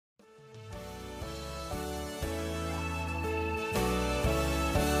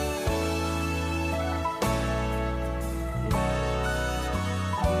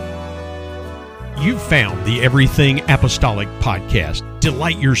You've found the Everything Apostolic podcast.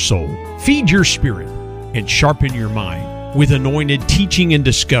 Delight your soul, feed your spirit, and sharpen your mind with anointed teaching and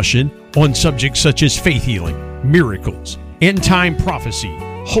discussion on subjects such as faith healing, miracles, end-time prophecy,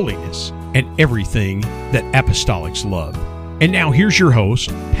 holiness, and everything that apostolics love. And now here's your host,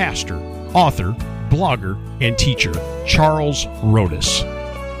 pastor, author, blogger, and teacher, Charles Rodas.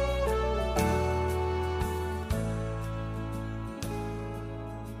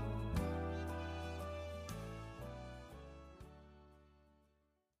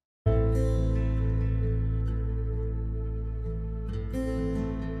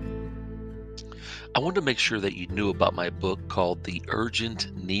 I wanted to make sure that you knew about my book called The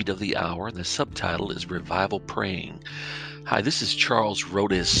Urgent Need of the Hour. The subtitle is Revival Praying. Hi, this is Charles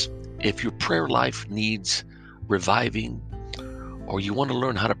Rodas. If your prayer life needs reviving, or you want to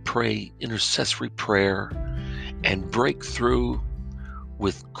learn how to pray intercessory prayer and break through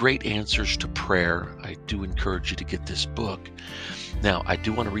with great answers to prayer, I do encourage you to get this book. Now, I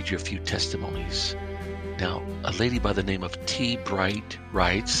do want to read you a few testimonies. Now, a lady by the name of T. Bright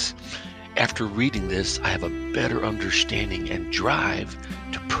writes, "After reading this, I have a better understanding and drive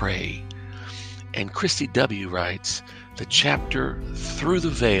to pray." And Christy W. writes, "The chapter Through the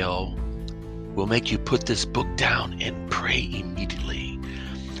Veil will make you put this book down and pray immediately."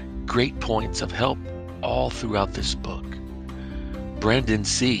 Great points of help all throughout this book. Brandon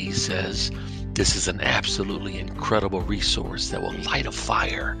C. says, "This is an absolutely incredible resource that will light a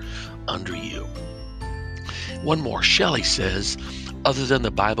fire under you." One more, Shelley says, "Other than the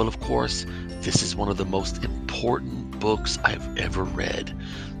Bible, of course, this is one of the most important books I've ever read.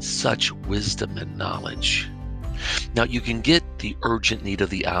 Such wisdom and knowledge." Now, you can get The Urgent Need of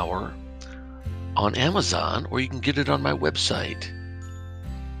the Hour on Amazon, or you can get it on my website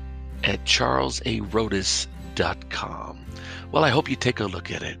at charlesarodas.com. Well, I hope you take a look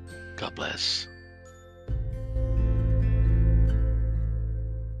at it. God bless.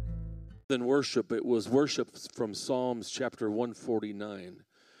 Than worship, it was worship from Psalms chapter 149.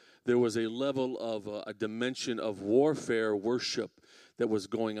 There was a level of a dimension of warfare worship that was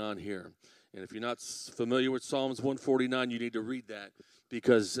going on here. And if you're not familiar with Psalms 149, you need to read that,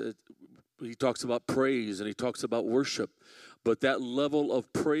 because he talks about praise and he talks about worship. But that level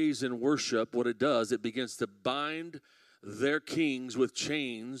of praise and worship, what it does, it begins to bind their kings with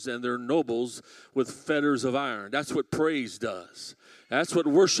chains and their nobles with fetters of iron. That's what praise does. That's what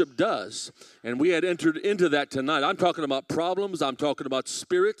worship does. And we had entered into that tonight. I'm talking about problems. I'm talking about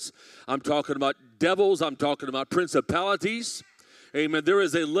spirits. I'm talking about devils. I'm talking about principalities. Amen. There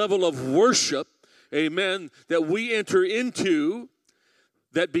is a level of worship, amen, that we enter into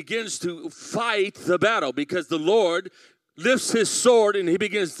that begins to fight the battle, because the Lord lifts his sword and he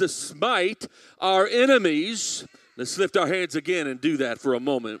begins to smite our enemies. Let's lift our hands again and do that for a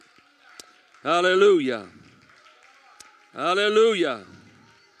moment. Hallelujah. Hallelujah.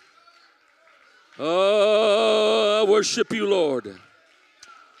 Oh, I worship you, Lord.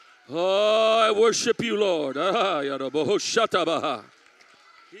 Oh, I worship you, Lord. Oh, I worship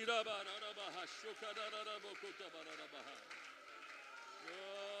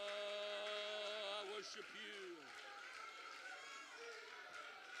you.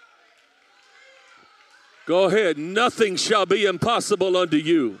 Go ahead. Nothing shall be impossible unto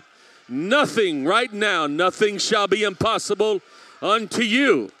you. Nothing right now. Nothing shall be impossible unto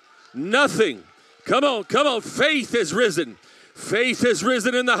you. Nothing. Come on, come on. Faith is risen. Faith is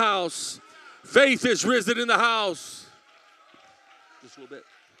risen in the house. Faith is risen in the house. Just a little bit.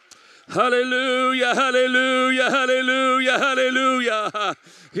 Hallelujah, hallelujah, hallelujah, hallelujah.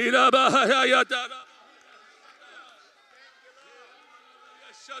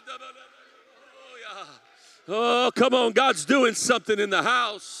 Oh, come on. God's doing something in the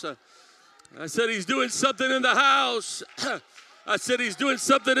house. I said he's doing something in the house. I said he's doing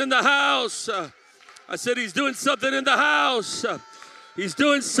something in the house. I said he's doing something in the house. He's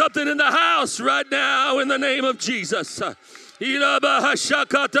doing something in the house right now in the name of Jesus.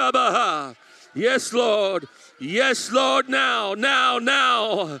 Yes, Lord. Yes, Lord. Now.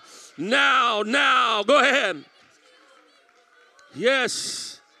 Go ahead.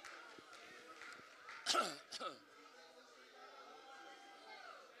 Yes.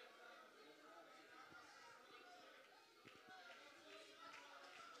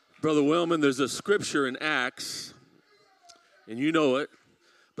 Brother Wellman, there's a scripture in Acts, and you know it,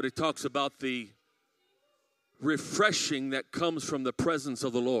 but it talks about the refreshing that comes from the presence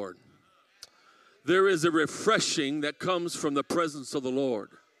of the Lord. There is a refreshing that comes from the presence of the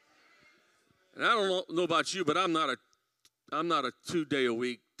Lord. And I don't know about you, but I'm not a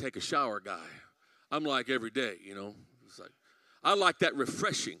 2-day-a-week take a shower guy. I'm like every day, you know. It's like I like that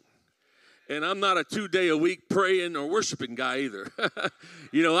refreshing. And I'm not a 2-day-a-week praying or worshiping guy either.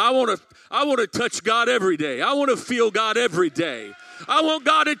 I want to touch God every day. I want to feel God every day. I want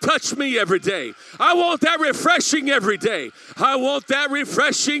God to touch me every day. I want that refreshing every day. I want that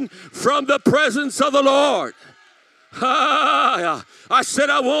refreshing from the presence of the Lord. I said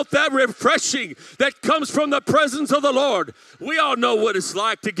I want that refreshing that comes from the presence of the Lord. We all know what it's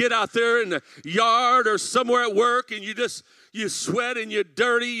like to get out there in the yard or somewhere at work and you sweat and you're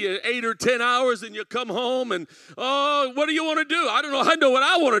dirty 8 or 10 hours and you come home and, what do you want to do? I don't know. I know what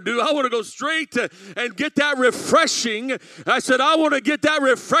I want to do. I want to go straight and get that refreshing. I said, I want to get that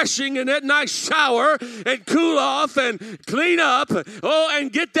refreshing in that nice shower and cool off and clean up.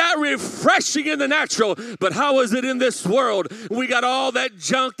 And get that refreshing in the natural. But how is it in this world? We got all that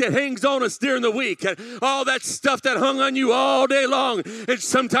junk that hangs on us during the week. And all that stuff that hung on you all day long. And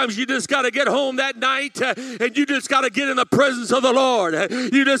sometimes you just got to get home that night and you just got to get in the presence of the Lord.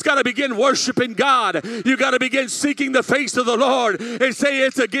 You just got to begin worshiping God. You got to begin seeking the face of the Lord and say,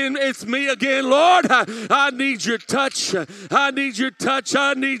 it's me again, Lord. I need your touch. I need your touch.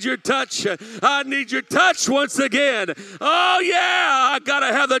 I need your touch. I need your touch once again. Oh yeah, I got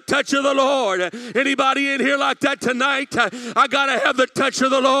to have the touch of the Lord. Anybody in here like that tonight? I got to have the touch of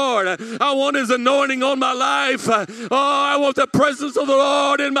the Lord. I want his anointing on my life. I want the presence of the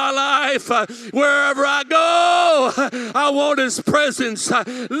Lord in my life. Wherever I go, I want his presence.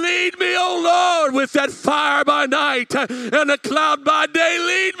 Lead me, oh Lord, with that fire by night and a cloud by day.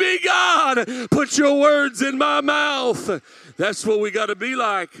 Lead me, God. Put your words in my mouth. That's what we got to be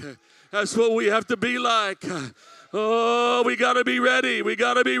like. That's what we have to be like. Oh, we got to be ready. We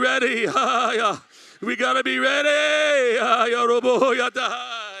got to be ready. We got to be ready.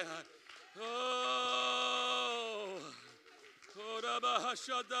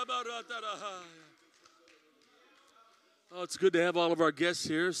 Oh, it's good to have all of our guests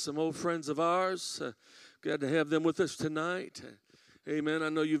here, some old friends of ours. Glad to have them with us tonight. Amen. I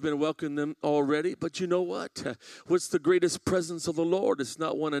know you've been welcoming them already, but you know what? What's the greatest presence of the Lord? It's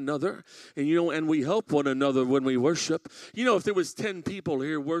not one another. And we help one another when we worship. If there was 10 people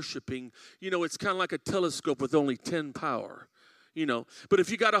here worshiping, it's kind of like a telescope with only 10 power. But if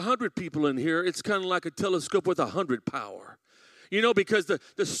you got 100 people in here, it's kind of like a telescope with 100 power. Because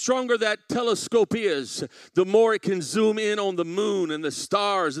the stronger that telescope is, the more it can zoom in on the moon and the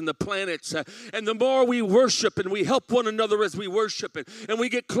stars and the planets. And the more we worship and we help one another as we worship and we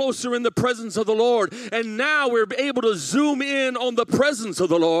get closer in the presence of the Lord. And now we're able to zoom in on the presence of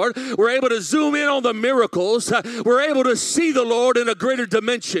the Lord. We're able to zoom in on the miracles. We're able to see the Lord in a greater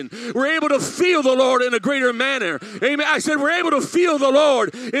dimension. We're able to feel the Lord in a greater manner. Amen. I said we're able to feel the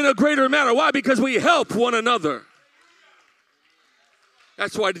Lord in a greater manner. Why? Because we help one another.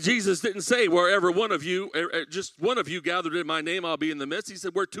 That's why Jesus didn't say, wherever just one of you gathered in my name, I'll be in the midst. He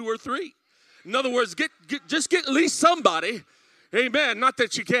said, where 2 or 3. In other words, just get at least somebody. Amen. Not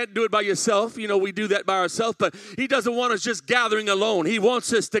that you can't do it by yourself. We do that by ourselves, but he doesn't want us just gathering alone. He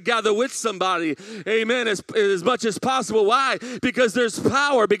wants us to gather with somebody. Amen. As much as possible. Why? Because there's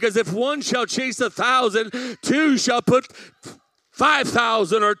power. Because if one shall chase 1,000, 2 shall put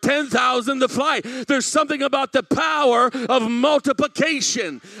 5,000 or 10,000 to flight. There's something about the power of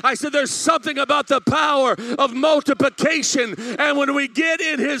multiplication. I said there's something about the power of multiplication. And when we get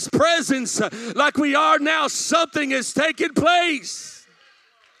in his presence like we are now, something is taking place.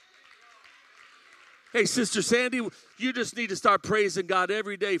 Hey, Sister Sandy, you just need to start praising God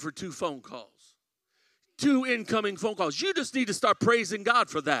every day for 2 phone calls. 2 incoming phone calls. You just need to start praising God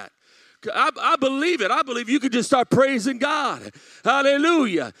for that. I believe it. I believe you could just start praising God.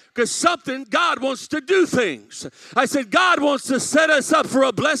 Hallelujah. Because God wants to do things. I said God wants to set us up for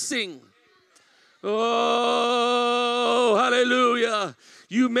a blessing. Oh, hallelujah.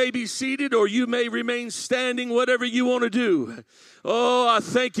 You may be seated or you may remain standing, whatever you want to do. Oh, I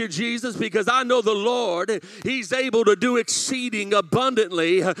thank you, Jesus, because I know the Lord, he's able to do exceeding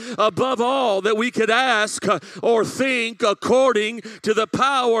abundantly above all that we could ask or think according to the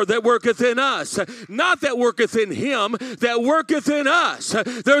power that worketh in us. Not that worketh in him, that worketh in us.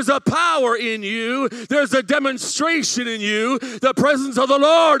 There's a power in you. There's a demonstration in you. The presence of the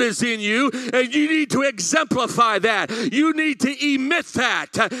Lord is in you, and you need to exemplify that. You need to emit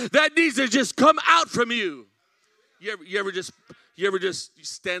that. That needs to just come out from you. You ever just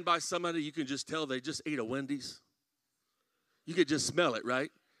stand by somebody, you can just tell they just ate a Wendy's? You could just smell it, right?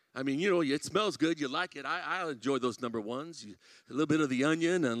 I mean, it smells good. You like it. I enjoy those number ones. A little bit of the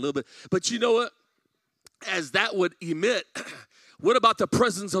onion and a little bit. But you know what? As that would emit, what about the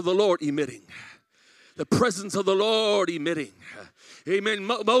presence of the Lord emitting? The presence of the Lord emitting. Amen.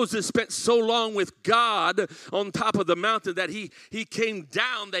 Moses spent so long with God on top of the mountain that he came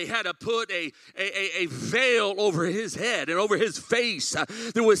down. They had to put a veil over his head and over his face.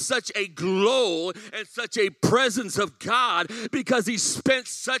 There was such a glow and such a presence of God because he spent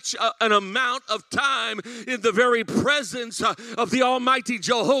such an amount of time in the very presence of the Almighty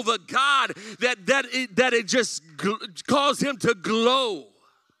Jehovah God that it just caused him to glow.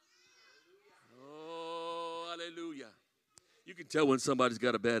 Oh, hallelujah. You can tell when somebody's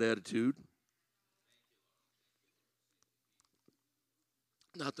got a bad attitude.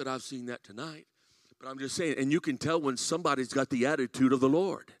 Not that I've seen that tonight, but I'm just saying, and you can tell when somebody's got the attitude of the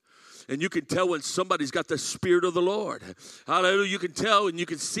Lord. And you can tell when somebody's got the Spirit of the Lord. Hallelujah. You can tell and you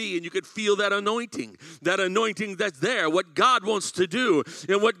can see and you can feel that anointing that's there. What God wants to do.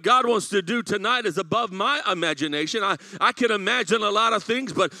 And what God wants to do tonight is above my imagination. I can imagine a lot of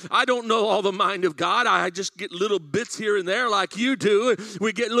things, but I don't know all the mind of God. I just get little bits here and there like you do.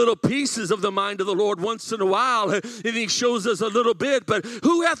 We get little pieces of the mind of the Lord once in a while. And he shows us a little bit. But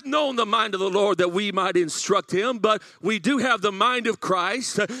who hath known the mind of the Lord that we might instruct him? But we do have the mind of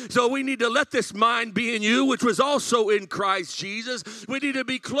Christ. So we need to let this mind be in you, which was also in Christ Jesus. We need to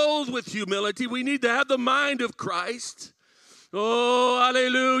be clothed with humility. We need to have the mind of Christ. Oh,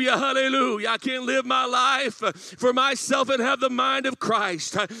 hallelujah, hallelujah. I can't live my life for myself and have the mind of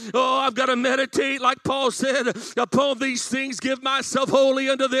Christ. Oh, I've got to meditate, like Paul said, upon these things, give myself wholly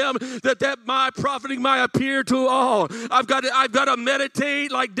unto them, that my profiting might appear to all. I've got to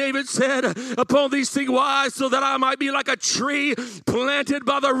meditate, like David said, upon these things. Why? So that I might be like a tree planted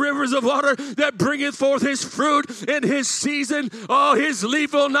by the rivers of water that bringeth forth his fruit in his season. Oh, his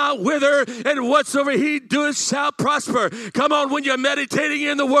leaf will not wither, and whatsoever he doeth shall prosper. Come on. When you're meditating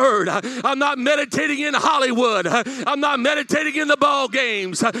in the Word, I'm not meditating in Hollywood. I'm not meditating in the ball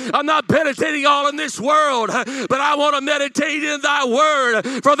games. I'm not meditating all in this world, but I want to meditate in thy Word.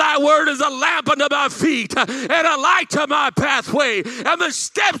 For thy Word is a lamp unto my feet and a light to my pathway. And the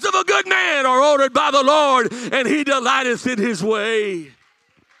steps of a good man are ordered by the Lord, and he delighteth in his way.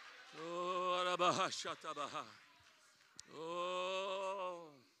 Oh,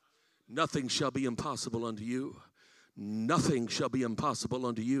 nothing shall be impossible unto you. Nothing shall be impossible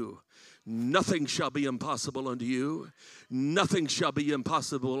unto you. Nothing shall be impossible unto you. Nothing shall be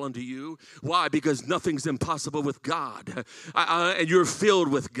impossible unto you. Why? Because nothing's impossible with God. And you're filled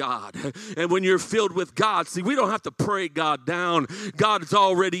with God. And when you're filled with God, see, we don't have to pray God down. God is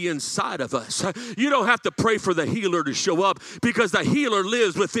already inside of us. You don't have to pray for the healer to show up because the healer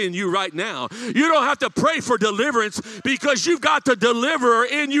lives within you right now. You don't have to pray for deliverance because you've got the deliverer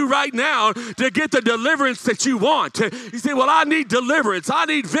in you right now to get the deliverance that you want. You say, well, I need deliverance. I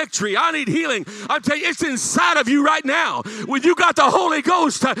need victory. I need healing. I'm telling you, it's inside of you right now. When you got the Holy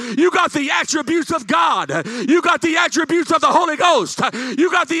Ghost, you got the attributes of God. You got the attributes of the Holy Ghost.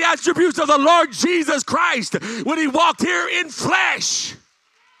 You got the attributes of the Lord Jesus Christ when he walked here in flesh.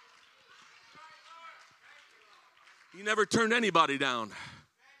 He never turned anybody down.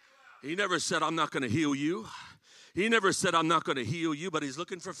 He never said, I'm not going to heal you. He never said, I'm not going to heal you, but he's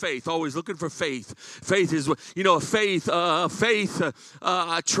looking for faith, always looking for faith. Faith is, faith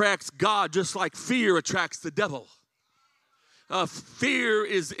attracts God just like fear attracts the devil. Fear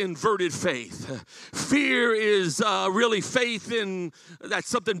is inverted faith. Fear is really faith in that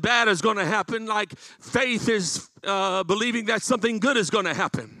something bad is going to happen, like faith is believing that something good is going to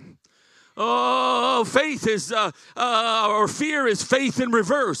happen. Oh, faith is, or fear is faith in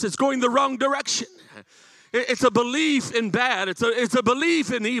reverse. It's going the wrong direction. It's a belief in bad. It's a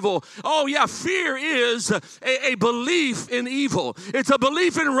belief in evil. Oh, yeah, fear is a belief in evil. It's a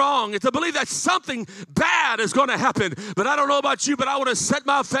belief in wrong. It's a belief that something bad is going to happen. But I don't know about you, but I want to set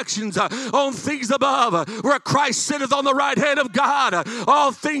my affections on things above, where Christ sitteth on the right hand of God,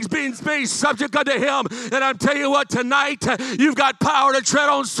 all things being made subject unto him. And I'm telling you what, tonight, you've got power to tread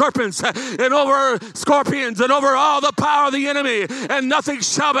on serpents and over scorpions and over all the power of the enemy, and nothing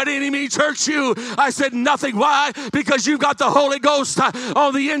shall by any means hurt you. I said nothing. Why? Because you've got the Holy Ghost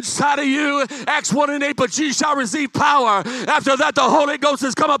on the inside of you. Acts 1:8, but you shall receive power. After that, the Holy Ghost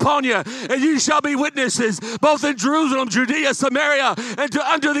has come upon you, and you shall be witnesses, both in Jerusalem, Judea, Samaria, and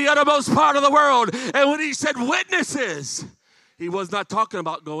unto the uttermost part of the world. And when he said witnesses, he was not talking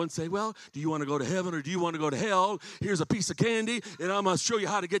about going and say, well, do you want to go to heaven or do you want to go to hell? Here's a piece of candy, and I'm going to show you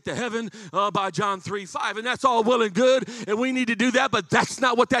how to get to heaven by John 3:5. And that's all well and good, and we need to do that, but that's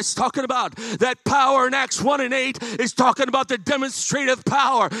not what that's talking about. That power in Acts 1:8 is talking about the demonstrative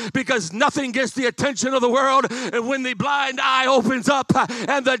power, because nothing gets the attention of the world. And when the blind eye opens up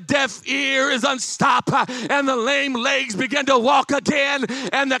and the deaf ear is unstopped and the lame legs begin to walk again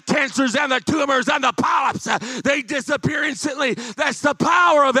and the cancers and the tumors and the polyps, they disappear instantly. say, that's the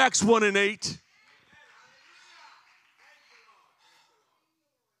power of Acts 1 and 8.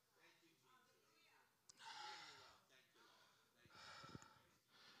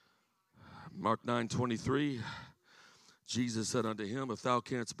 Mark 9:23, Jesus said unto him, if thou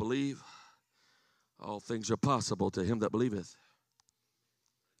canst believe, all things are possible to him that believeth.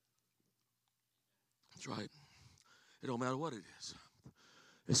 That's right. It don't matter what it is.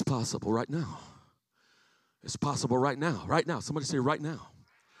 It's possible right now. It's possible right now. Right now. Somebody say right now.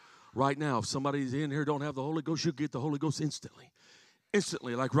 Right now. If somebody's in here don't have the Holy Ghost, you get the Holy Ghost instantly.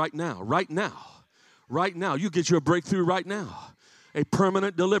 Instantly, like right now. Right now. Right now. You get your breakthrough right now. A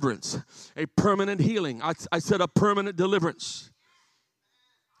permanent deliverance. A permanent healing. I said a permanent deliverance.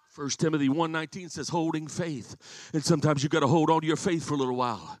 1 Timothy 1:19 says holding faith. And sometimes you got to hold on to your faith for a little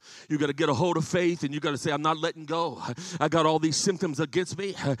while. You got to get a hold of faith and you got to say, I'm not letting go. I got all these symptoms against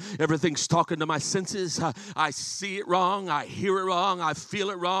me. Everything's talking to my senses. I see it wrong. I hear it wrong. I feel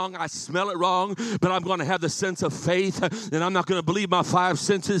it wrong. I smell it wrong. But I'm going to have the sense of faith. And I'm not going to believe my five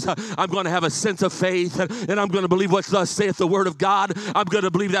senses. I'm going to have a sense of faith. And I'm going to believe what thus saith the word of God. I'm going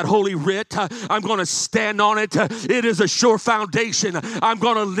to believe that holy writ. I'm going to stand on it. It is a sure foundation. I'm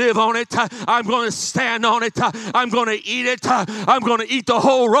going to live on it. I'm going to stand on it. I'm going to eat it. I'm going to eat the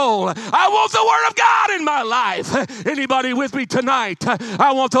whole roll. I want the word of God in my life. Anybody with me tonight?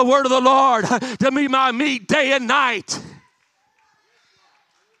 I want the word of the Lord to be my meat day and night.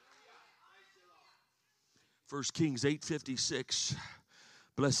 1 Kings 8:56.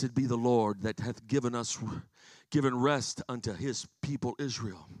 Blessed be the Lord that hath given rest unto his people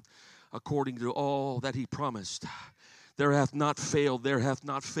Israel, according to all that he promised. There hath not failed one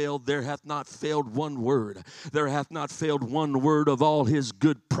word. There hath not failed one word of all his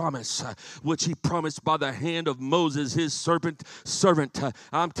good promise, which he promised by the hand of Moses, his servant.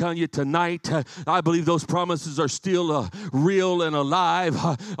 I'm telling you tonight, I believe those promises are still real and alive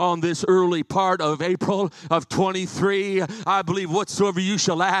on this early part of April of 23. I believe whatsoever you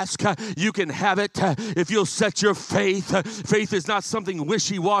shall ask, you can have it if you'll set your faith. Faith is not something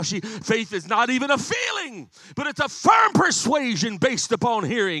wishy-washy. Faith is not even a feeling, but it's a firm persuasion based upon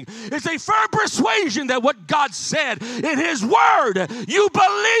hearing. It's a firm persuasion that what God said in his word, you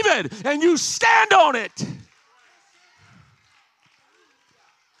believe it and you stand on it.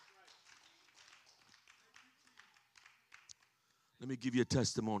 Let me give you a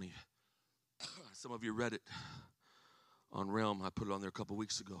testimony. Some of you read it on Realm. I put it on there a couple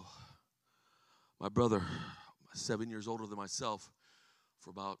weeks ago. My brother, 7 years older than myself, for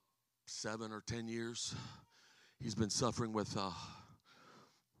about 7 or 10 years, he's been suffering with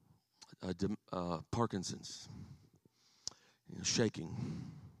Parkinson's, shaking.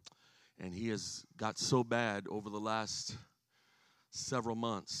 And he has got so bad over the last several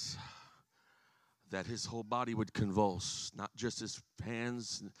months that his whole body would convulse. Not just his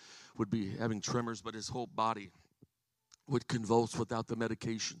hands would be having tremors, but his whole body would convulse without the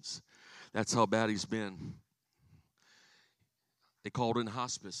medications. That's how bad he's been. They called in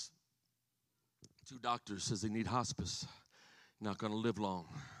hospice. 2 doctors says they need hospice. Not going to live long.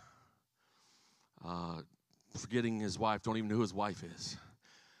 Forgetting his wife. Don't even know who his wife is.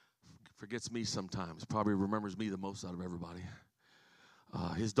 Forgets me sometimes. Probably remembers me the most out of everybody.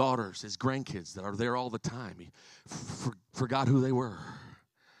 His daughters, his grandkids that are there all the time. He forgot who they were.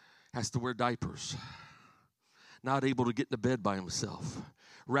 Has to wear diapers. Not able to get into bed by himself.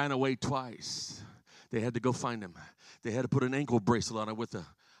 Ran away twice. They had to go find him. They had to put an ankle bracelet on it with an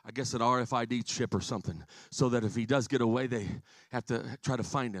RFID chip or something, so that if he does get away, they have to try to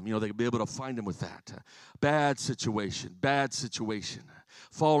find him. They'll be able to find him with that. Bad situation.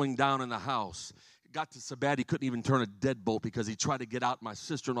 Falling down in the house. It got to so bad he couldn't even turn a deadbolt because he tried to get out. My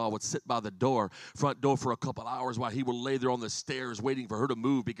sister-in-law would sit by the front door for a couple hours while he would lay there on the stairs waiting for her to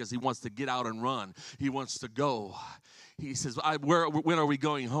move because he wants to get out and run. He wants to go. He says, when are we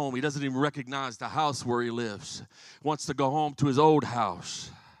going home? He doesn't even recognize the house where he lives. Wants to go home to his old house.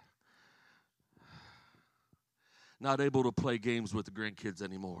 Not able to play games with the grandkids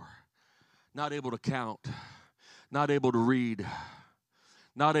anymore. Not able to count. Not able to read.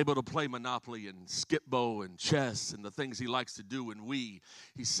 Not able to play Monopoly and Skip-Bo and chess and the things he likes to do and Wii.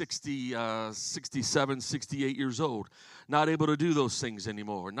 He's 67, 68 years old. Not able to do those things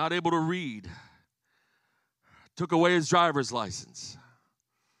anymore. Not able to read. Took away his driver's license.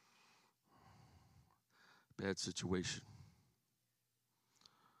 Bad situation.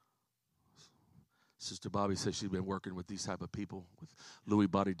 Sister Bobby says she's been working with these type of people with Lewy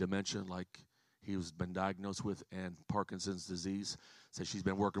body dementia, like he was been diagnosed with, and Parkinson's disease. Says she's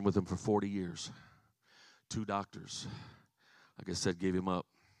been working with him for 40 years. 2 doctors, like I said, gave him up.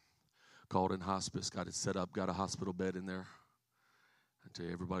 Called in hospice, got it set up, got a hospital bed in there. I tell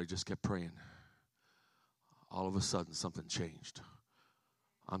you, everybody just kept praying. All of a sudden, something changed.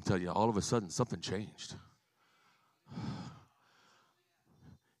 I'm telling you, all of a sudden, something changed.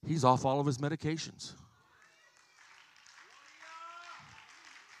 He's off all of his medications.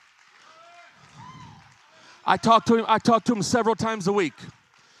 I talked to him several times a week.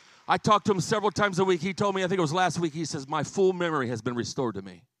 He told me, I think it was last week, he says, my full memory has been restored to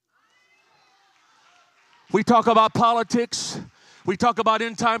me. We talk about politics. We talk about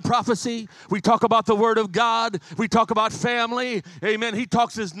end-time prophecy. We talk about the Word of God. We talk about family. Amen. He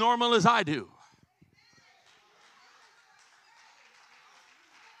talks as normal as I do.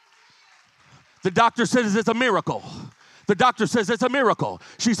 The doctor says it's a miracle.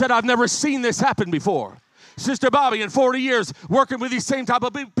 She said, I've never seen this happen before. Sister Bobby, in 40 years, working with these same type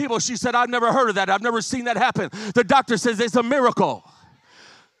of people, she said, I've never heard of that. I've never seen that happen. The doctor says it's a miracle.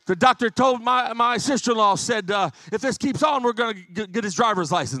 The doctor told my sister-in-law, said, if this keeps on, we're going to get his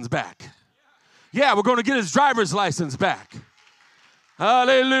driver's license back. Yeah, we're going to get his driver's license back.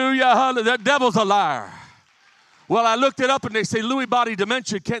 Hallelujah. The devil's a liar. Well, I looked it up, and they say Lewy body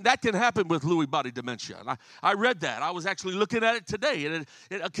dementia, that can happen with Lewy body dementia. And I read that. I was actually looking at it today, and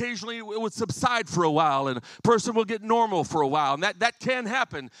it occasionally it would subside for a while, and a person will get normal for a while. And that can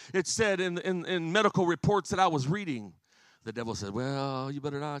happen, it said in medical reports that I was reading. The devil said, well, you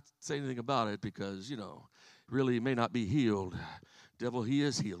better not say anything about it because, really may not be healed. Devil, he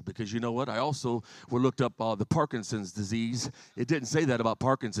is healed. Because you know what? I also looked up the Parkinson's disease. It didn't say that about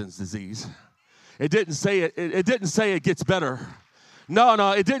Parkinson's disease. It didn't say it gets better.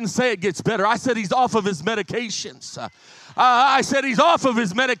 No, it didn't say it gets better. I said he's off of his medications.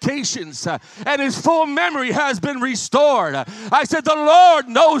 And his full memory has been restored. I said the Lord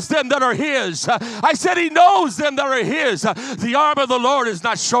knows them that are his. I said he knows them that are his. The arm of the Lord is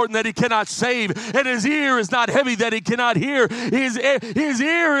not shortened that he cannot save, and his ear is not heavy that he cannot hear. His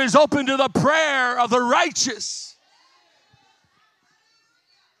ear is open to the prayer of the righteous.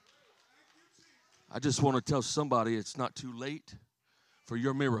 I just want to tell somebody it's not too late for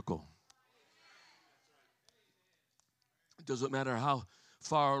your miracle. It doesn't matter how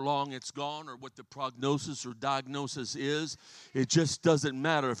far along it's gone or what the prognosis or diagnosis is. It just doesn't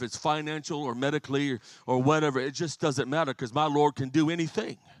matter if it's financial or medically or whatever. It just doesn't matter because my Lord can do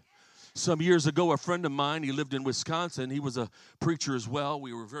anything. Some years ago, a friend of mine, he lived in Wisconsin. He was a preacher as well.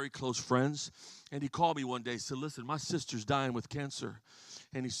 We were very close friends. And he called me one day and said, listen, my sister's dying with cancer.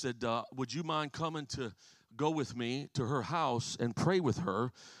 And he said, would you mind coming to go with me to her house and pray with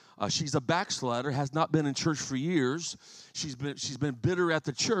her? She's a backslider, has not been in church for years. She's been bitter at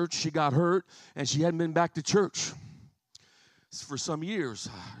the church. She got hurt, and she hadn't been back to church for some years.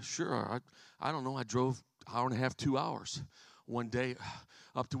 Sure, I don't know. I drove an hour and a half, 2 hours one day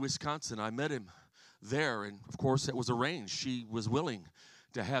up to Wisconsin. I met him there, and, of course, it was arranged. She was willing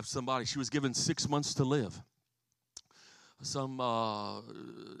to have somebody. She was given 6 months to live. Some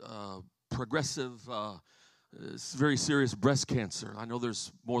progressive, very serious breast cancer. I know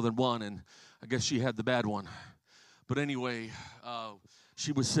there's more than one, and I guess she had the bad one. But anyway,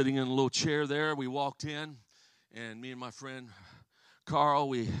 she was sitting in a little chair there. We walked in, and me and my friend Carl,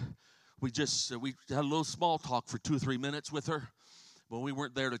 we had a little small talk for 2-3 minutes with her. But we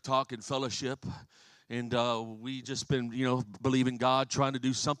weren't there to talk and fellowship. And we just been, believing God, trying to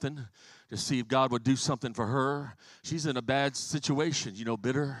do something to see if God would do something for her. She's in a bad situation,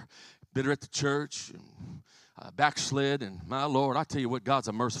 bitter at the church, and backslid. And my Lord, I tell you what, God's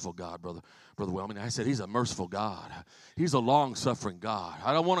a merciful God, Brother Wellman. I said he's a merciful God. He's a long-suffering God.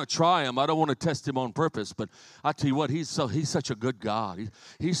 I don't want to try him. I don't want to test him on purpose. But I tell you what, he's such a good God.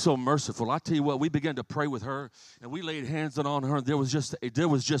 He's so merciful. I tell you what, we began to pray with her, and we laid hands on her. And there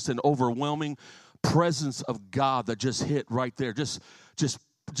was just an overwhelming presence of God that just hit right there.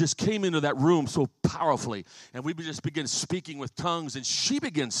 Just came into that room so powerfully. And we just began speaking with tongues, and she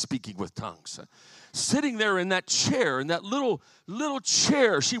began speaking with tongues. Sitting there in that chair, in that little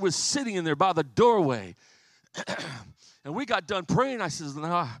chair, she was sitting in there by the doorway. And we got done praying. I said,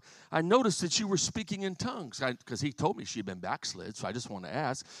 now, I noticed that you were speaking in tongues. Because he told me she'd been backslid, so I just wanted to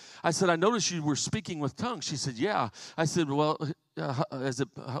ask. I said, I noticed you were speaking with tongues. She said, yeah. I said, well,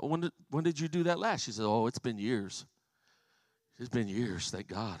 when did you do that last? She said, oh, it's been years. It's been years, thank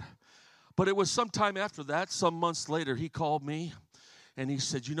God. But it was sometime after that, some months later, he called me, and he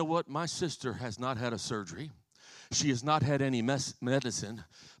said, you know what? My sister has not had a surgery. She has not had any medicine,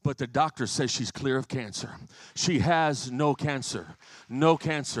 but the doctor says she's clear of cancer. She has no cancer,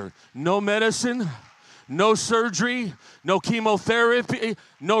 no medicine, no surgery, no chemotherapy,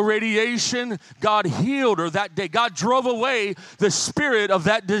 no radiation. God healed her that day. God drove away the spirit of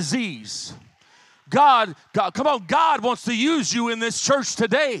that disease. God, come on, God wants to use you in this church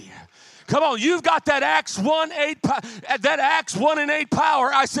today. Come on, you've got that Acts 1:8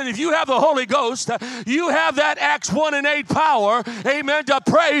 power. I said, if you have the Holy Ghost, you have that Acts 1:8 power, amen, to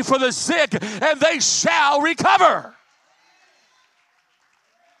pray for the sick, and they shall recover.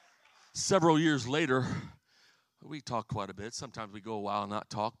 Several years later, we talk quite a bit. Sometimes we go a while and not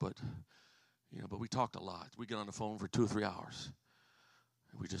talk, but we talked a lot. We get on the phone for 2 or 3 hours.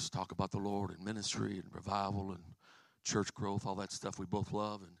 We just talk about the Lord and ministry and revival and church growth, all that stuff we both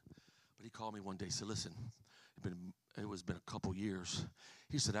love. But he called me one day and said, listen, it was been a couple years.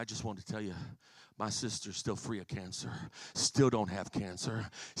 He said, I just wanted to tell you, my sister's still free of cancer, still don't have cancer.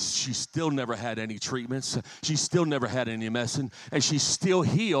 She still never had any treatments. She still never had any medicine, and she's still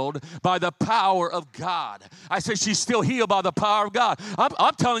healed by the power of God. I said, she's still healed by the power of God.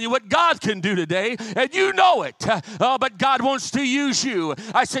 I'm telling you what God can do today, and you know it. But God wants to use you.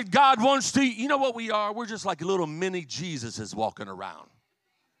 I said, God wants to, you know what we are? We're just like little mini Jesuses walking around.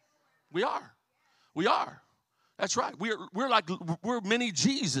 We are. That's right. We're mini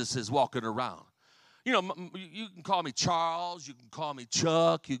Jesuses walking around. You know, you can call me Charles, you can call me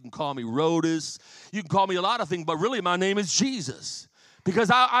Chuck, you can call me Rhodus, you can call me a lot of things, but really my name is Jesus, because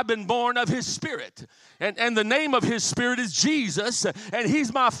I've been born of his Spirit. And the name of his Spirit is Jesus, and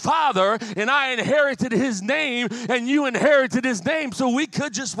he's my Father, and I inherited his name, and you inherited his name, so we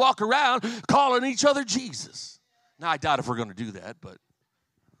could just walk around calling each other Jesus. Now, I doubt if we're going to do that, but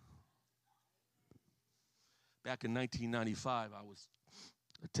back in 1995, I was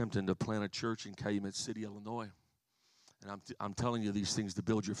attempting to plant a church in Calumet City, Illinois. And I'm telling you these things to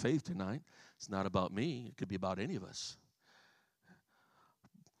build your faith tonight. It's not about me. It could be about any of us.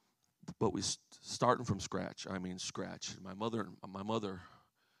 But we're starting from scratch. I mean, scratch. My mother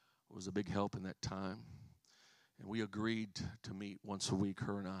was a big help in that time. And we agreed to meet once a week,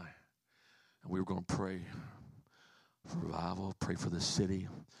 her and I. And we were going to pray for revival, pray for the city.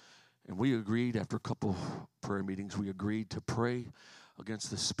 And we agreed, after a couple prayer meetings, we agreed to pray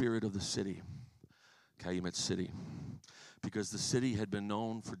against the spirit of the city, Calumet City, because the city had been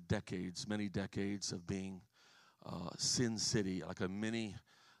known for decades, many decades, of being Sin City, like a mini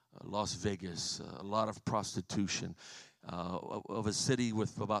Las Vegas, a lot of prostitution, of a city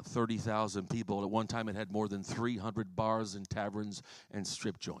with about 30,000 people. At one time, it had more than 300 bars and taverns and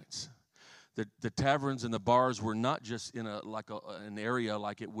strip joints. The taverns and the bars were not just in an area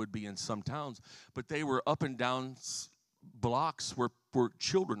like it would be in some towns, but they were up and down blocks where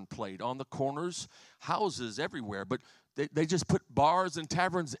children played, on the corners, houses everywhere. But they just put bars and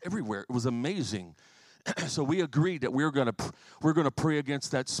taverns everywhere. It was amazing. So we agreed that we're going to pray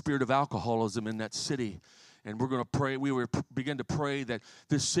against that spirit of alcoholism in that city. And we're going to pray. We were begin to pray that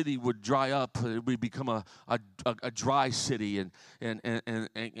this city would dry up. It would become a dry city,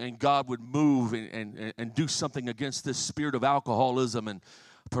 and God would move and do something against this spirit of alcoholism and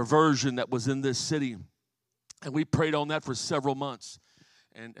perversion that was in this city. And we prayed on that for several months.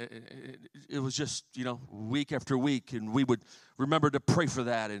 And it was just, week after week, and we would remember to pray for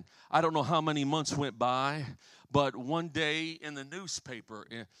that. And I don't know how many months went by, but one day in the newspaper,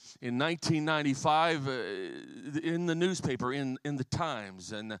 in 1995, in the newspaper, in the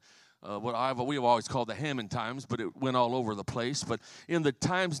Times, and we've always called the Hammond Times, but it went all over the place. But in the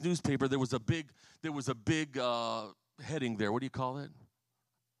Times newspaper, there was a big heading there. What do you call it?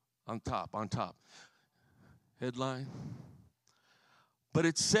 On top. Headline. But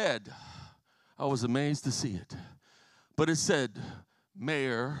it said, I was amazed to see it, but it said,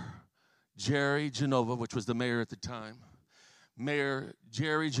 Mayor Jerry Genova, which was the mayor at the time, Mayor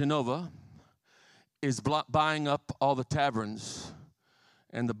Jerry Genova is buying up all the taverns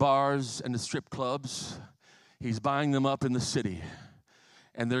and the bars and the strip clubs. He's buying them up in the city,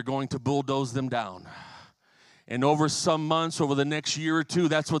 and they're going to bulldoze them down. And over some months, over the next year or two,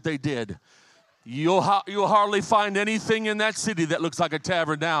 that's what they did. You'll hardly find anything in that city that looks like a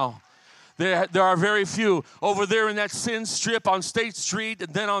tavern now. There are very few. Over there in that Sin Strip on State Street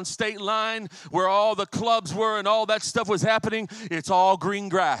and then on State Line where all the clubs were and all that stuff was happening, it's all green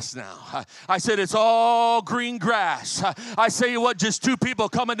grass now. I said it's all green grass. I say what, just two people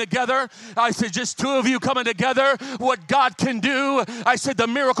coming together. I said just two of you coming together, what God can do. I said the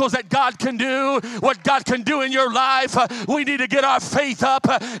miracles that God can do, what God can do in your life. We need to get our faith up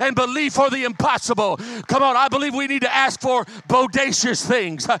and believe for the impossible. Come on, I believe we need to ask for bodacious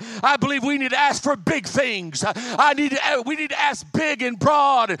things. I believe we we need to ask for big things. We need to ask big and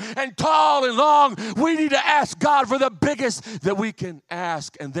broad and tall and long. We need to ask God for the biggest that we can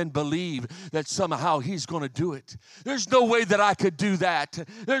ask and then believe that somehow He's going to do it. There's no way that I could do that.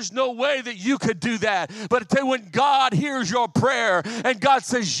 There's no way that you could do that. But when God hears your prayer and God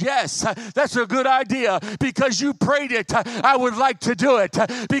says, yes, that's a good idea because you prayed it, I would like to do it.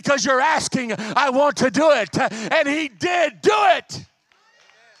 Because you're asking, I want to do it. And He did do it.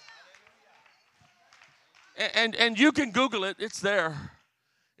 And you can Google it. It's there.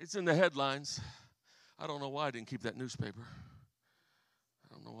 It's in the headlines. I don't know why I didn't keep that newspaper.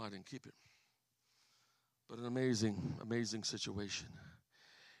 I don't know why I didn't keep it. But an amazing, amazing situation.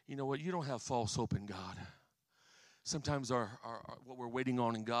 You know what? You don't have false hope in God. Sometimes our what we're waiting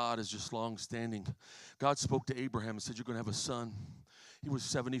on in God is just long-standing. God spoke to Abraham and said, you're going to have a son. He was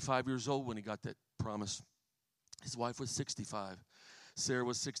 75 years old when he got that promise. His wife was 65. Sarah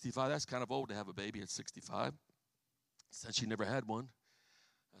was 65. That's kind of old to have a baby at 65. Since she never had one,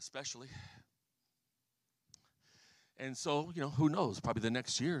 especially. And so, who knows? Probably the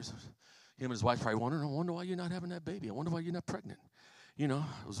next years, him and his wife probably wondering, I wonder why you're not having that baby. I wonder why you're not pregnant.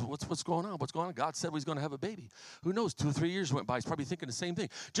 What's going on? What's going on? God said He's going to have a baby. Who knows? 2 or 3 years went by. He's probably thinking the same thing.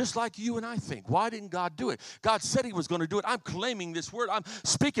 Just like you and I think. Why didn't God do it? God said He was going to do it. I'm claiming this word. I'm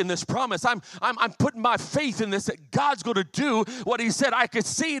speaking this promise. I'm putting my faith in this that God's going to do what He said. I could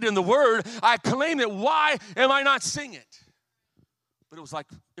see it in the word. I claim it. Why am I not seeing it? But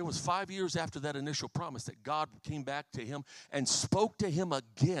it was 5 years after that initial promise that God came back to him and spoke to him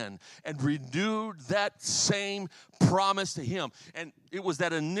again and renewed that same promise to him. And it was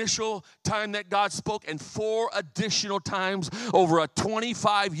that initial time that God spoke and 4 additional times over a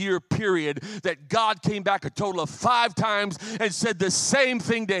 25-year period that God came back a total of 5 times and said the same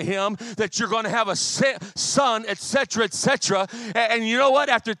thing to him, that you're going to have a son, etc., etc. And you know what?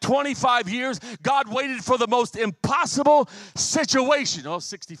 After 25 years, God waited for the most impossible situation.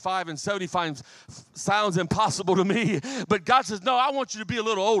 65 and 75 sounds impossible to me. But God says, no, I want you to be a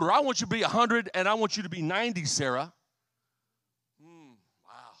little older. I want you to be 100 and I want you to be 90, Sarah.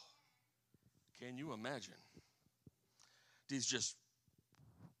 Wow. Can you imagine? These just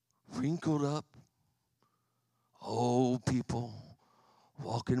wrinkled up old people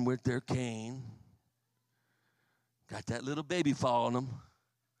walking with their cane. Got that little baby following them,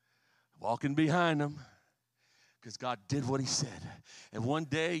 walking behind them. Because God did what He said. And one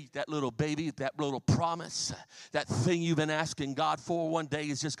day, that little baby, that little promise, that thing you've been asking God for, one day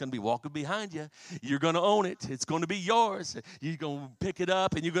is just going to be walking behind you. You're going to own it. It's going to be yours. You're going to pick it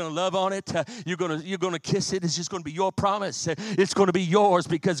up and you're going to love on it. You're going to kiss it. It's just going to be your promise. It's going to be yours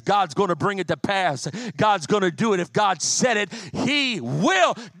because God's going to bring it to pass. God's going to do it. If God said it, He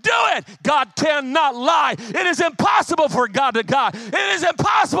will do it. God cannot lie. It is impossible for God to lie. It is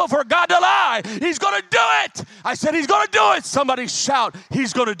impossible for God to lie. He's going to do it. I said He's going to do it. Somebody shout,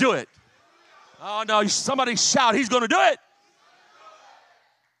 He's going to do it. Oh, no, somebody shout, He's going to do it.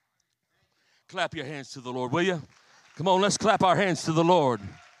 Clap your hands to the Lord, will you? Come on, let's clap our hands to the Lord.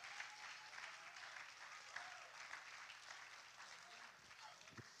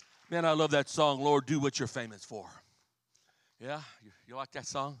 Man, I love that song, Lord, do what you're famous for. Yeah? You like that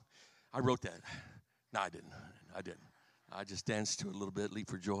song? I wrote that. No, I didn't. I just danced to it a little bit, leap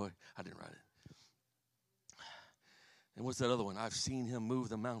for joy. I didn't write it. And what's that other one? I've seen Him move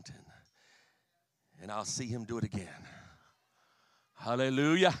the mountain, and I'll see Him do it again.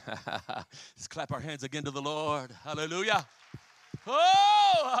 Hallelujah. Let's clap our hands again to the Lord. Hallelujah.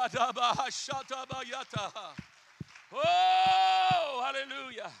 Oh,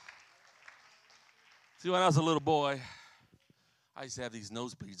 hallelujah. See, when I was a little boy, I used to have these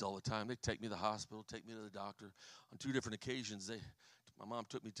nosebleeds all the time. They'd take me to the hospital, take me to the doctor. On 2 different occasions, my mom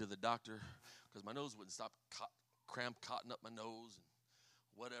took me to the doctor because my nose wouldn't stop cramp cotton up my nose and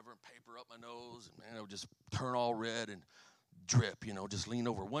whatever, and paper up my nose, and man, it would just turn all red and drip, just lean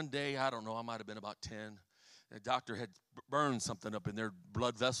over. One day, I don't know, I might have been about 10. The doctor had burned something up in their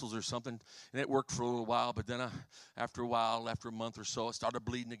blood vessels or something, and it worked for a little while, but then after a month or so, it started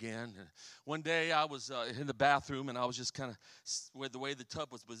bleeding again. And one day, I was in the bathroom, and I was just kind of, with the way the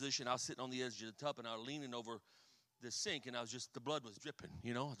tub was positioned, I was sitting on the edge of the tub, and I was leaning over the sink, and the blood was dripping,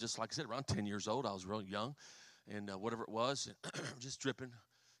 just like I said, around 10 years old. I was real young. And whatever it was, just dripping,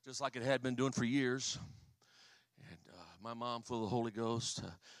 just like it had been doing for years. And my mom, full of the Holy Ghost,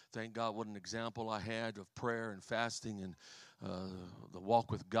 thank God what an example I had of prayer and fasting and the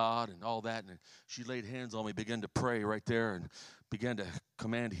walk with God and all that. And she laid hands on me, began to pray right there, and began to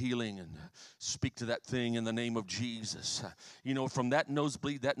command healing and speak to that thing in the name of Jesus. From that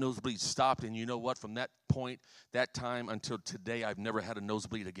nosebleed stopped. And you know what? From that point, that time until today, I've never had a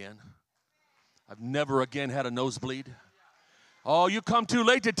nosebleed again. I've never again had a nosebleed. Oh, you come too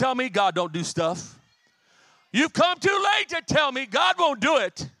late to tell me God don't do stuff. You've come too late to tell me God won't do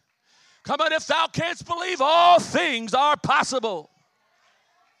it. Come on, if thou canst believe, all things are possible.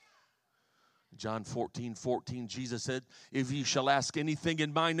 John 14:14, Jesus said, if ye shall ask anything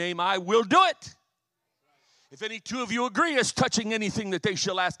in my name, I will do it. If any two of you agree as touching anything that they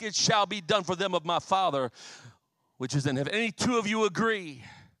shall ask, it shall be done for them of my Father, which is in heaven. Any two of you agree.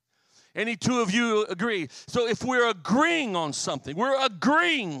 Any two of you agree. So if we're agreeing on something, we're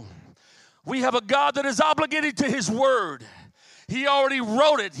agreeing. We have a God that is obligated to his word. He already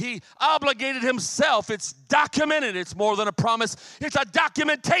wrote it. He obligated himself. It's documented. It's more than a promise. It's a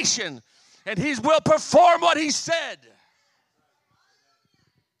documentation. And he will perform what he said.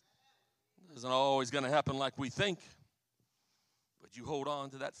 It isn't always going to happen like we think. But you hold on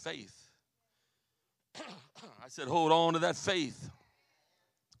to that faith. I said hold on to that faith.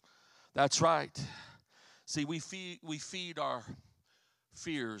 That's right. See, we feed our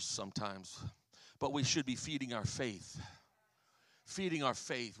fears sometimes, but we should be feeding our faith. Feeding our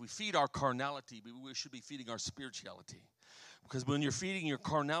faith. We feed our carnality, but we should be feeding our spirituality. Because when you're feeding your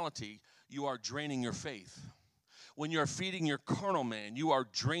carnality, you are draining your faith. When you're feeding your carnal man, you are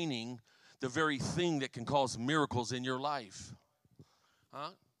draining the very thing that can cause miracles in your life.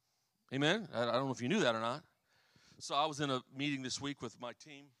 Huh? Amen? I don't know if you knew that or not. So I was in a meeting this week with my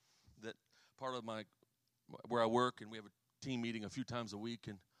team, that part of where I work, and we have a team meeting a few times a week,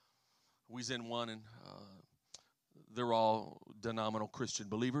 and we was in one, and they're all denominational Christian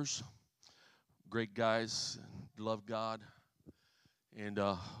believers, great guys, love God, and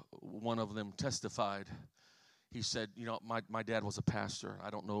one of them testified. He said, you know, my dad was a pastor. I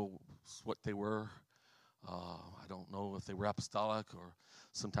don't know what they were. I don't know if they were apostolic or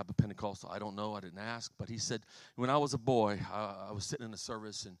some type of Pentecostal. I don't know. I didn't ask. But he said, when I was a boy, I was sitting in a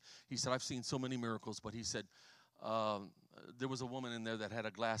service, and he said, I've seen so many miracles. But he said, there was a woman in there that had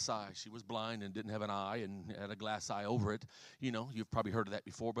a glass eye. She was blind and didn't have an eye and had a glass eye over it. You know, you've probably heard of that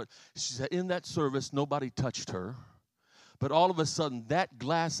before. But she said, in that service, nobody touched her. But all of a sudden, that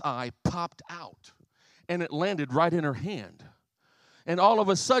glass eye popped out, and it landed right in her hand. And all of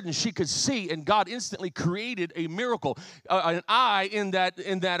a sudden, she could see, and God instantly created a miracle, an eye in that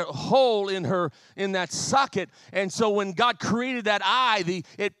hole in that socket. And so when God created that eye,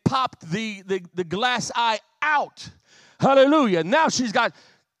 it popped the glass eye out. Hallelujah. Now she's got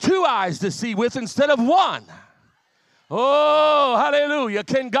two eyes to see with instead of one. Oh, hallelujah.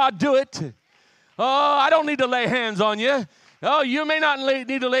 Can God do it? Oh, I don't need to lay hands on you. Oh, you may not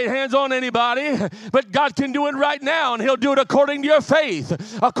need to lay hands on anybody, but God can do it right now, and he'll do it according to your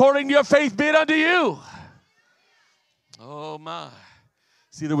faith. According to your faith be it unto you. Oh, my.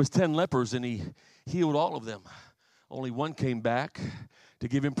 See, there was 10 lepers, and he healed all of them. Only one came back to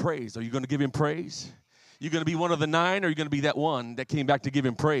give him praise. Are you going to give him praise? You going to be one of the 9, or are you going to be that one that came back to give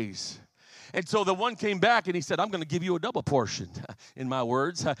him praise? And so the one came back and he said, I'm going to give you a double portion. In my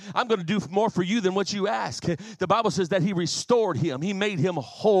words, I'm going to do more for you than what you ask. The Bible says that he restored him. He made him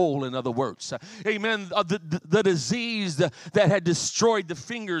whole, in other words. Amen. The disease that had destroyed the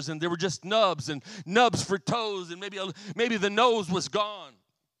fingers, and there were just nubs for toes, and maybe the nose was gone.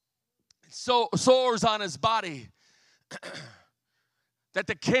 So sores on his body. That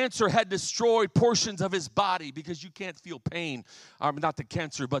the cancer had destroyed portions of his body, because you can't feel pain. Not the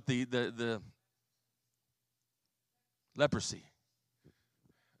cancer, but the leprosy.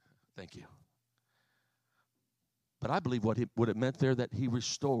 Thank you. But I believe what it meant there, that he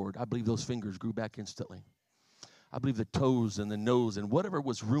restored. I believe those fingers grew back instantly. I believe the toes and the nose and whatever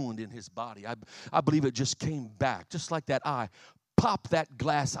was ruined in his body, I believe it just came back, just like that eye. Popped that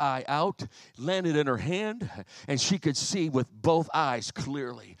glass eye out, landed in her hand, and she could see with both eyes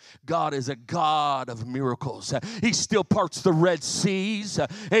clearly. God is a God of miracles. He still parts the Red Seas.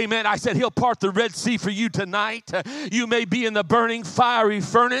 Amen. I said he'll part the Red Sea for you tonight. You may be in the burning fiery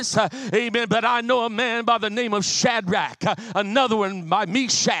furnace. Amen. But I know a man by the name of Shadrach, another one by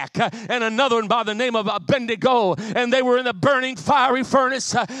Meshach, and another one by the name of Abednego. And they were in the burning fiery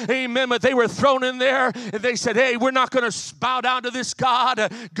furnace. Amen. But they were thrown in there, and they said, hey, we're not going to bow down to this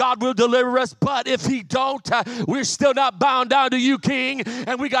God. God will deliver us, but if he don't, we're still not bound down to you, King.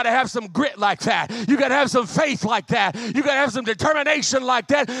 And we got to have some grit like that. You got to have some faith like that. You got to have some determination like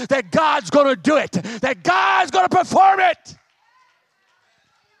that, that God's going to do it, that God's going to perform it.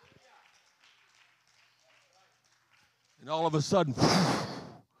 And all of a sudden,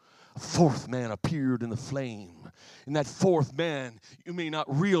 a fourth man appeared in the flame. And that fourth man, you may not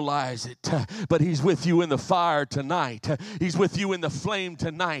realize it, but he's with you in the fire tonight. He's with you in the flame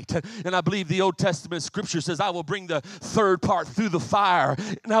tonight. And I believe the Old Testament scripture says, I will bring the third part through the fire,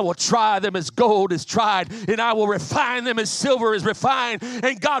 and I will try them as gold is tried, and I will refine them as silver is refined.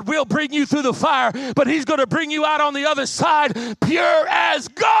 And God will bring you through the fire, but he's going to bring you out on the other side pure as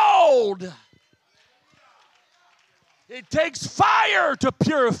gold. It takes fire to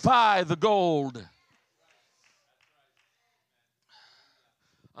purify the gold.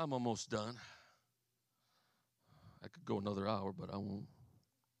 I'm almost done. I could go another hour, but I won't.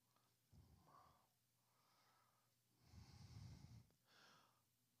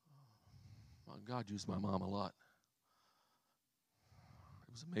 God used my mom a lot.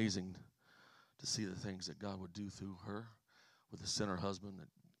 It was amazing to see the things that God would do through her with a sinner husband that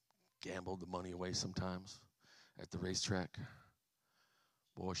gambled the money away sometimes at the racetrack.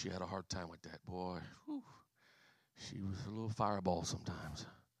 Boy, she had a hard time with that. Boy, whew, she was a little fireball sometimes.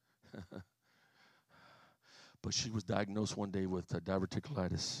 But she was diagnosed one day with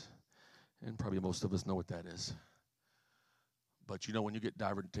diverticulitis, and probably most of us know what that is. But you know, when you get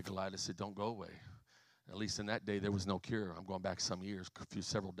diverticulitis, it don't go away. At least in that day, there was no cure. I'm going back some years,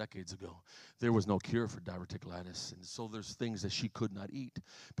 several decades ago. There was no cure for diverticulitis. And so there's things that she could not eat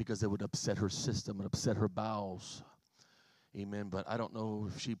because it would upset her system and upset her bowels. Amen. But I don't know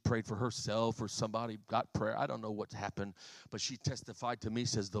if she prayed for herself or somebody got prayer. I don't know what happened. But she testified to me,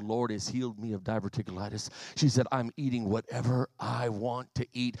 says, the Lord has healed me of diverticulitis. She said, I'm eating whatever I want to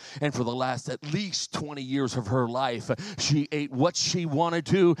eat. And for the last at least 20 years of her life, she ate what she wanted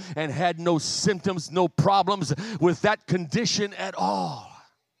to and had no symptoms, no problems with that condition at all.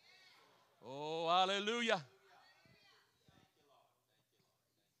 Oh, hallelujah.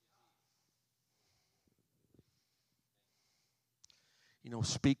 You know,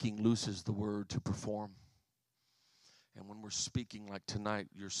 speaking looses the word to perform. And when we're speaking like tonight,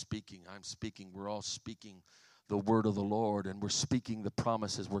 you're speaking, I'm speaking, we're all speaking the word of the Lord, and we're speaking the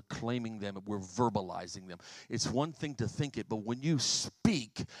promises, we're claiming them, and we're verbalizing them. It's one thing to think it, but when you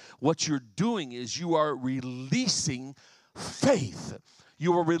speak, what you're doing is you are releasing faith.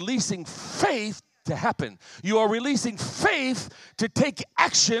 You are releasing faith to happen. You are releasing faith to take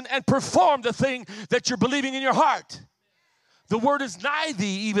action and perform the thing that you're believing in your heart. The word is nigh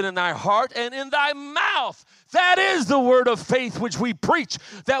thee, even in thy heart and in thy mouth. That is the word of faith which we preach,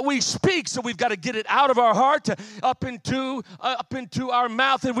 that we speak. So we've got to get it out of our heart up into our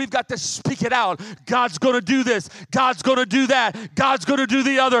mouth, and we've got to speak it out. God's going to do this. God's going to do that. God's going to do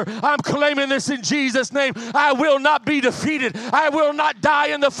the other. I'm claiming this in Jesus' name. I will not be defeated. I will not die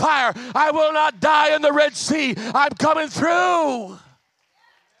in the fire. I will not die in the Red Sea. I'm coming through.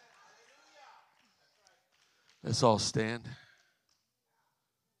 Let's all stand.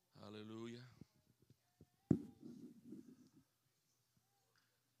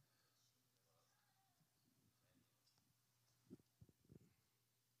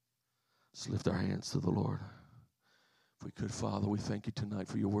 Let's lift our hands to the Lord. If we could, Father, we thank you tonight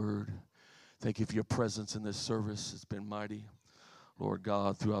for your word. Thank you for your presence in this service. It's been mighty, Lord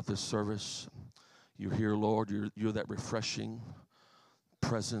God, throughout this service. You're here, Lord. You're that refreshing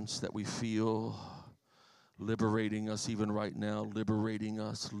presence that we feel, liberating us even right now, liberating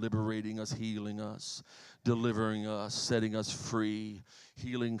us, healing us, delivering us, setting us free,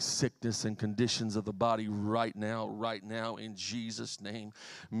 healing sickness and conditions of the body right now in Jesus' name.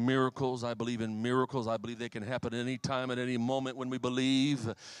 Miracles, I believe in miracles. I believe they can happen any time, at any moment when we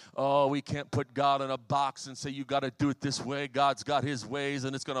believe. Oh, we can't put God in a box and say, you got to do it this way. God's got his ways,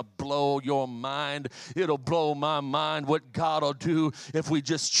 and it's going to blow your mind. It'll blow my mind what God will do if we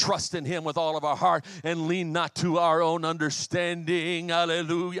just trust in him with all of our heart and lean not to our own understanding.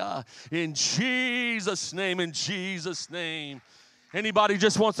 Hallelujah. In Jesus' name, in Jesus' name. Anybody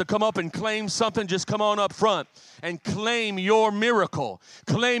just wants to come up and claim something, just come on up front and claim your miracle,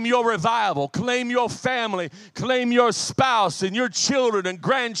 claim your revival, claim your family, claim your spouse and your children and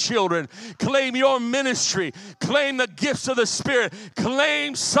grandchildren, claim your ministry, claim the gifts of the Spirit,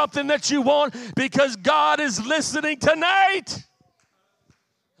 claim something that you want, because God is listening tonight.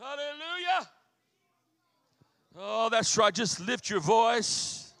 Hallelujah. Oh, that's right. Just lift your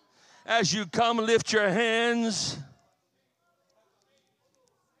voice. As you come, lift your hands.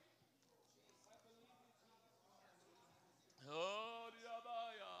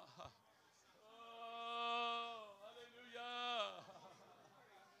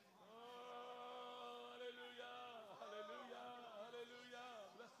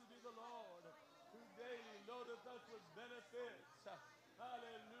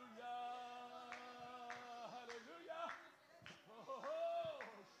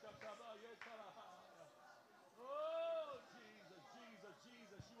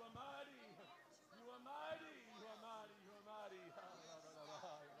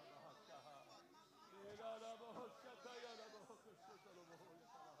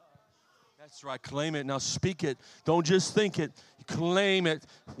 That's right. Claim it. Now speak it. Don't just think it. Claim it.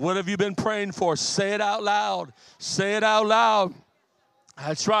 What have you been praying for? Say it out loud. Say it out loud.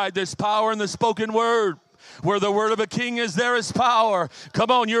 That's right. There's power in the spoken word. Where the word of a king is, there is power.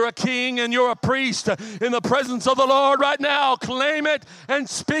 Come on, you're a king and you're a priest in the presence of the Lord right now. Claim it and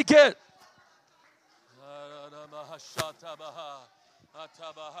speak it.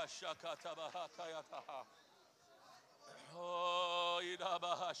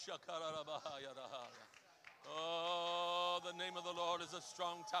 Oh, the name of the Lord is a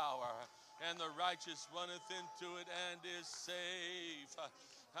strong tower, and the righteous runneth into it and is safe.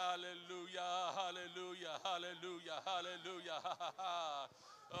 Hallelujah, hallelujah, hallelujah, hallelujah.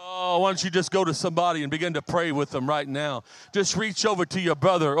 Oh, why don't you just go to somebody and begin to pray with them right now. Just reach over to your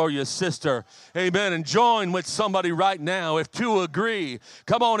brother or your sister. Amen. And join with somebody right now. If two agree.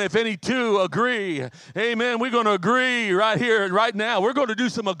 Come on, if any two agree. Amen. We're going to agree right here and right now. We're going to do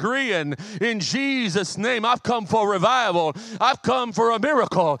some agreeing in Jesus' name. I've come for revival. I've come for a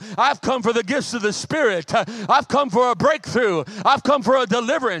miracle. I've come for the gifts of the Spirit. I've come for a breakthrough. I've come for a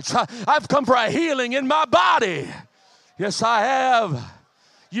deliverance. I've come for a healing in my body. Yes, I have.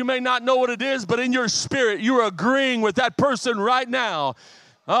 You may not know what it is, but in your spirit, you're agreeing with that person right now.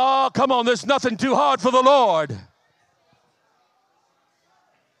 Oh, come on, there's nothing too hard for the Lord.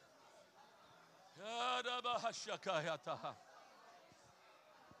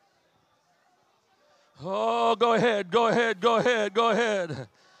 Oh, go ahead, go ahead, go ahead, go ahead.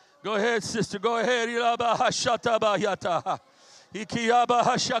 Go ahead, sister, go ahead.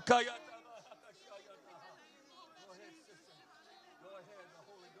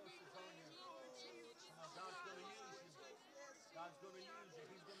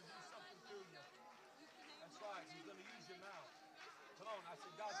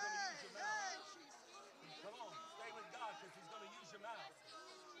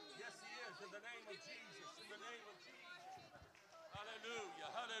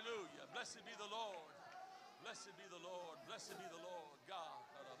 Hallelujah. Blessed be the Lord. Blessed be the Lord. Blessed be the Lord. God.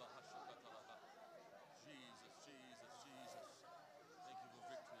 Jesus, Jesus, Jesus. Thank you for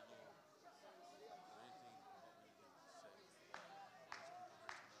victory, Lord.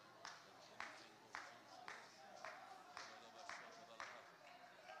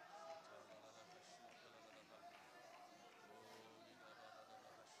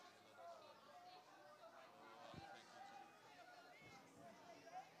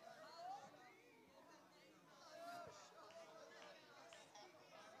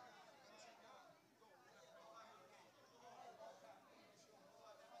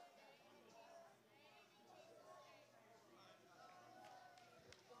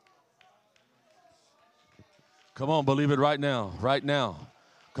 Come on, believe it right now, right now.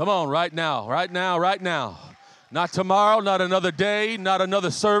 Come on, right now, right now, right now. Not tomorrow, not another day, not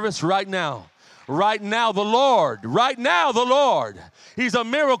another service, right now. Right now, the Lord. Right now, the Lord. He's a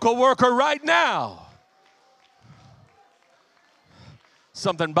miracle worker right now.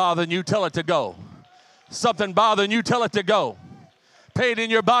 Something bothering you, tell it to go. Something bothering you, tell it to go. Pain in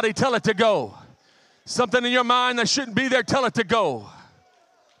your body, tell it to go. Something in your mind that shouldn't be there, tell it to go.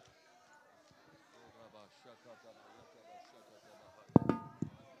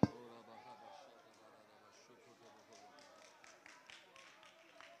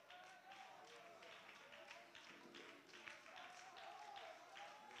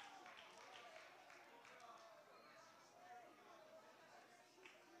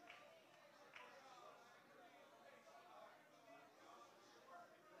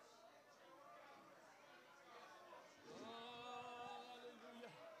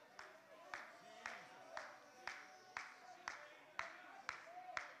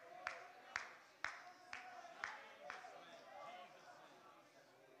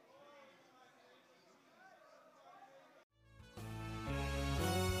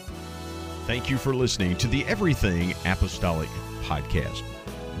 Thank you for listening to the Everything Apostolic Podcast.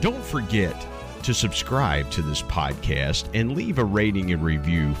 Don't forget to subscribe to this podcast and leave a rating and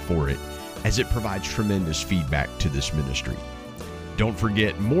review for it, as it provides tremendous feedback to this ministry. Don't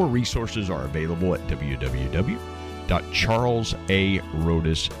forget, more resources are available at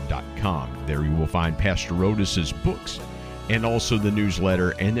www.charlesarodis.com. There you will find Pastor Rodis's books and also the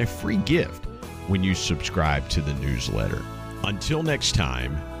newsletter, and a free gift when you subscribe to the newsletter. Until next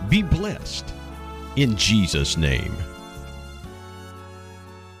time, be blessed in Jesus' name.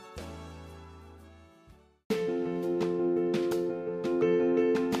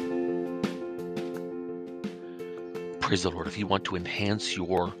 Praise the Lord. If you want to enhance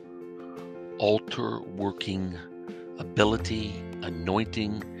your altar working ability,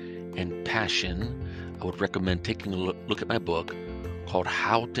 anointing, and passion, I would recommend taking a look at my book called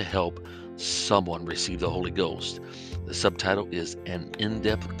How to Help Someone Receive the Holy Ghost. The subtitle is An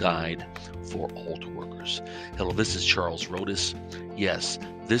In-Depth Guide for Altar Workers. Hello, this is Charles Rodas. Yes,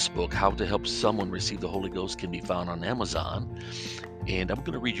 this book, How to Help Someone Receive the Holy Ghost, can be found on Amazon. And I'm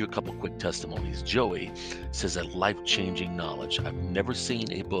going to read you a couple quick testimonies. Joey says that life-changing knowledge. I've never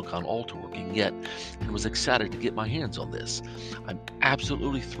seen a book on altar working yet and was excited to get my hands on this. I'm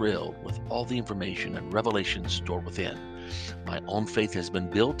absolutely thrilled with all the information and revelation stored within. My own faith has been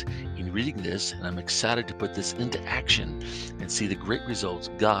built in reading this, and I'm excited to put this into action and see the great results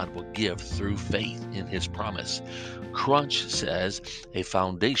God will give through faith in His promise. Crunch says a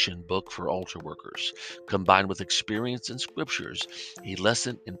foundation book for altar workers, combined with experience in scriptures, a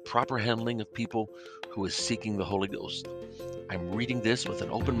lesson in proper handling of people who is seeking the Holy Ghost. I'm reading this with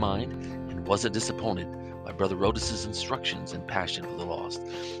an open mind and wasn't disappointed by Brother Rodas' instructions and passion for the lost.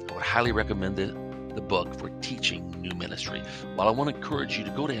 I would highly recommend the book for teaching new ministry. Well, I want to encourage you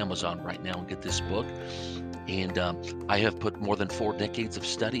to go to Amazon right now and get this book. And I have put more than 4 decades of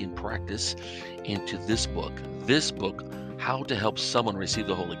study and practice into this book. This book, How to Help Someone Receive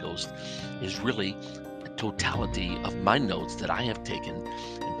the Holy Ghost, is really a totality of my notes that I have taken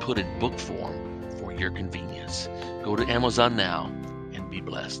and put in book form for your convenience. Go to Amazon now and be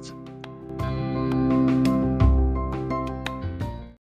blessed.